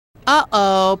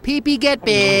Uh-oh, pee-pee get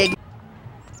big.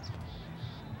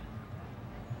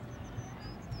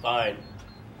 Fine.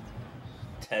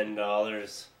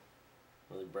 $10.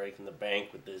 Really breaking the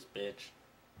bank with this bitch.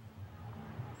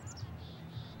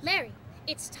 Larry,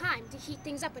 it's time to heat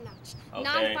things up a notch. Okay.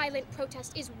 Non-violent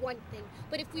protest is one thing,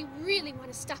 but if we really want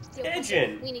to stop the Pigeon.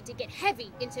 oppression, we need to get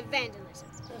heavy into vandalism.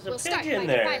 There's We'll a start pigeon by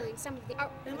there. defiling some of the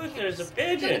art. Hey, on look, campus. there's a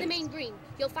Go to pigeon. the main green.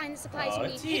 You'll find the supplies Oh, you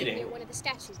need it's hidden eating. near one of the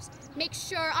statues. Make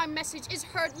sure our message is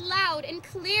heard loud and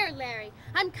clear, Larry.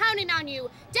 I'm counting on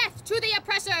you. Death to the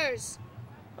oppressors!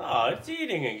 Oh, it's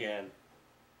eating again.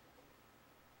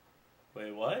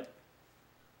 Wait, what?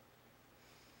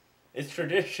 It's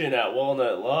tradition at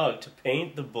Walnut Log to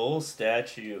paint the bull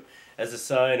statue as a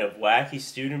sign of wacky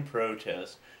student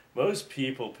protest. Most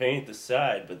people paint the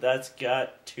side, but that's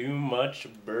got too much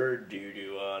bird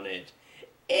doo-doo on it.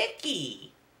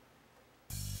 Icky!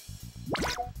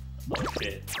 Oh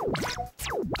shit.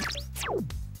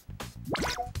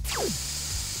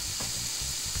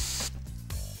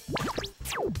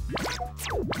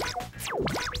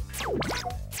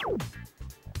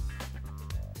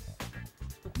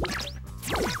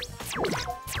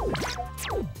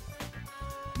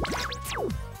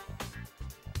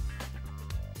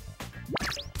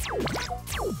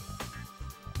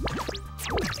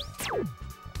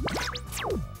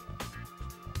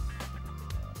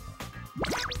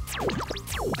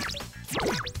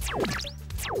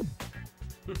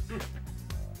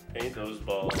 Paint those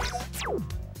balls.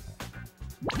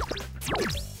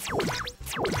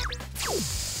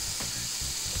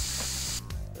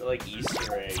 They're like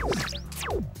Easter eggs.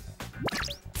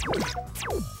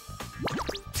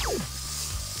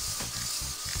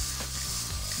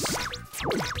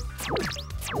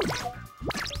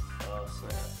 Oh,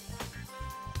 snap.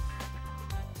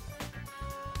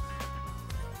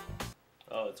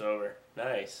 Oh, it's over.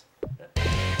 Nice.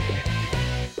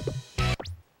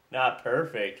 Not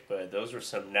perfect, but those were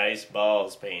some nice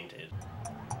balls painted.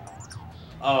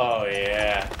 Oh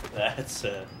yeah, that's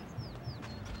a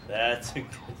good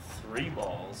 3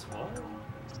 balls. What?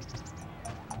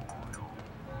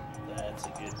 That's a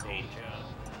good paint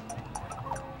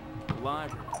job. The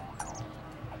library.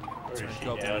 Where is she,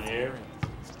 down here?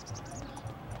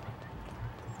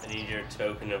 I need your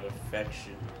token of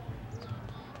affection.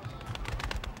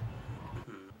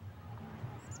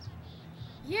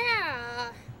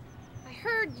 Yeah, I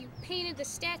heard you painted the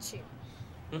statue.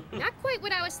 Not quite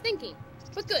what I was thinking,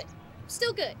 but good.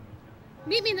 Still good.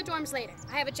 Meet me in the dorms later.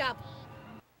 I have a job.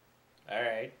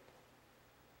 Alright.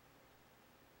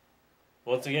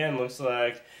 Once again, looks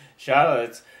like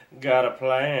Charlotte's got a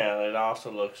plan. It also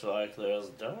looks like there's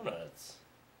donuts.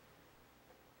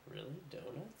 Really?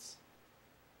 Donuts?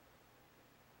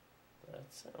 That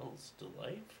sounds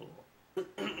delightful.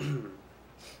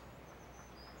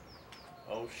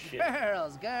 Oh shit.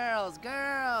 Girls, girls,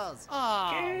 girls.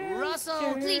 Oh,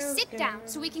 Russell. Please sit down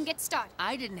so we can get started.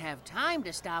 I didn't have time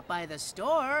to stop by the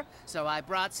store, so I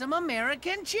brought some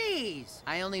American cheese.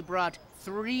 I only brought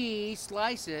 3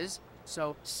 slices,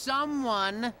 so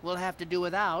someone will have to do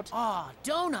without. Oh,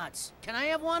 donuts. Can I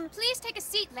have one? Please take a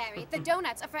seat, Larry. The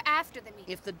donuts are for after the meeting.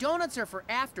 If the donuts are for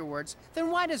afterwards,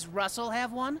 then why does Russell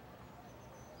have one?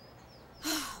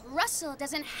 Russell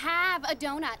doesn't have a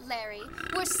donut, Larry.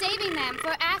 We're saving them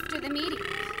for after the meeting.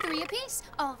 3 apiece?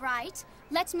 All right.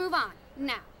 Let's move on.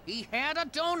 Now. He had a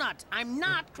donut. I'm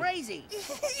not crazy.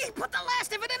 He put the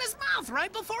last of it in his mouth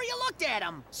right before you looked at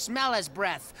him. Smell his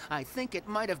breath. I think it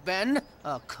might have been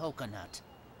a coconut.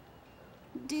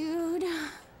 Dude,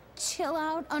 chill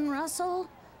out on Russell.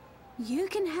 You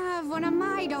can have one of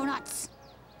my donuts.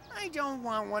 I don't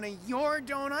want one of your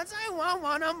donuts. I want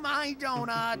one of my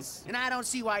donuts. And I don't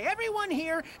see why everyone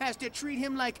here has to treat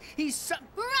him like he's some...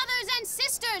 Brothers and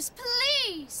sisters,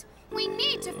 please! We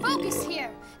need to focus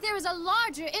here. There is a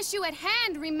larger issue at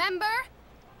hand, remember?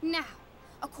 Now,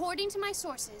 according to my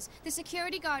sources, the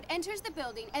security guard enters the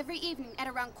building every evening at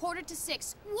around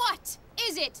 5:45. What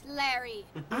is it, Larry?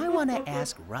 I want to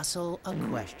ask Russell a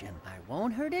question. I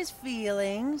won't hurt his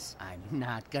feelings. I'm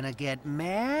not gonna get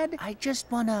mad. I just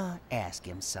want to ask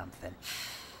him something.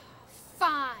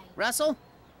 Fine. Russell,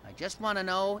 I just want to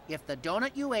know if the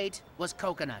donut you ate was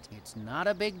coconut. It's not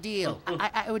a big deal.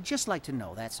 I would just like to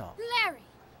know, that's all. Larry,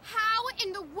 how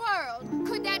in the world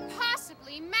could that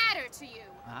possibly matter to you?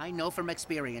 I know from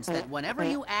experience that whenever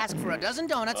you ask for a dozen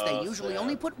donuts, they usually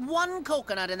only put 1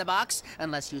 coconut in the box,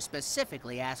 unless you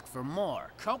specifically ask for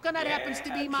more. Coconut happens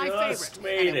to be my favorite,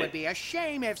 and it would be a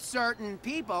shame if certain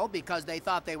people, because they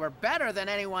thought they were better than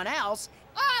anyone else...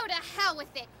 Oh, to hell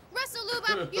with it! Russell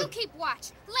Luba, you keep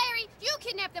watch. Larry, you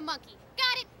kidnap the monkey.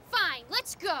 Got it? Fine,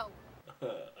 let's go.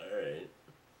 Alright.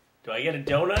 Do I get a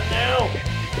donut now?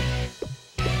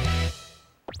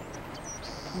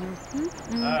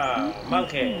 Ah,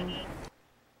 monkey.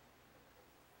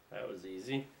 That was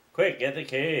easy. Quick, get the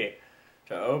key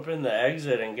to open the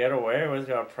exit and get away with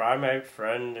your primate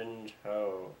friend in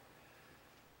tow.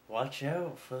 Watch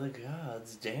out for the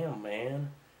gods. Damn,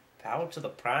 man. Power to the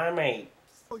primate.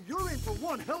 Oh, you're in for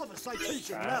one hell of a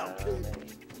citation now, kid.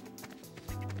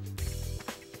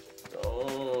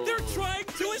 Oh. They're trying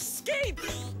to escape!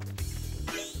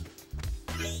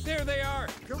 There they are!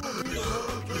 Killer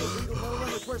Beetle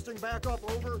Merlin, requesting backup,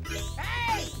 over.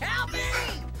 Hey, help me!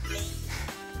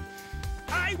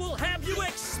 I will have you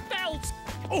expelled!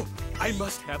 Oh, I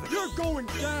must have it. You're going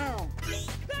down!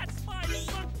 That's my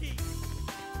monkey!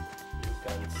 You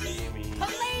can see me.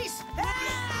 Police!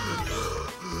 Help!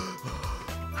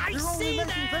 I You're only see making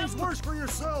them! things worse for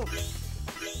yourself!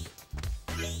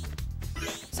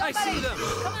 I see them!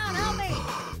 Come on, help me!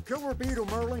 Killer Beetle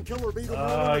Merlin, Killer Beetle Oh,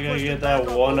 Merlin. I gotta requesting get that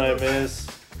backup, one I over.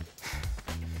 missed.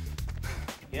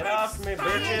 Get off me, Help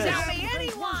bitches! me, For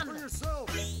anyone!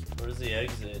 yourself. Where's the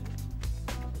exit?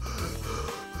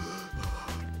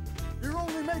 You're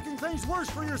only making things worse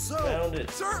for yourself! Found it.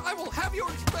 Sir, I will have you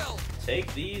expelled!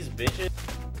 Take these, bitches.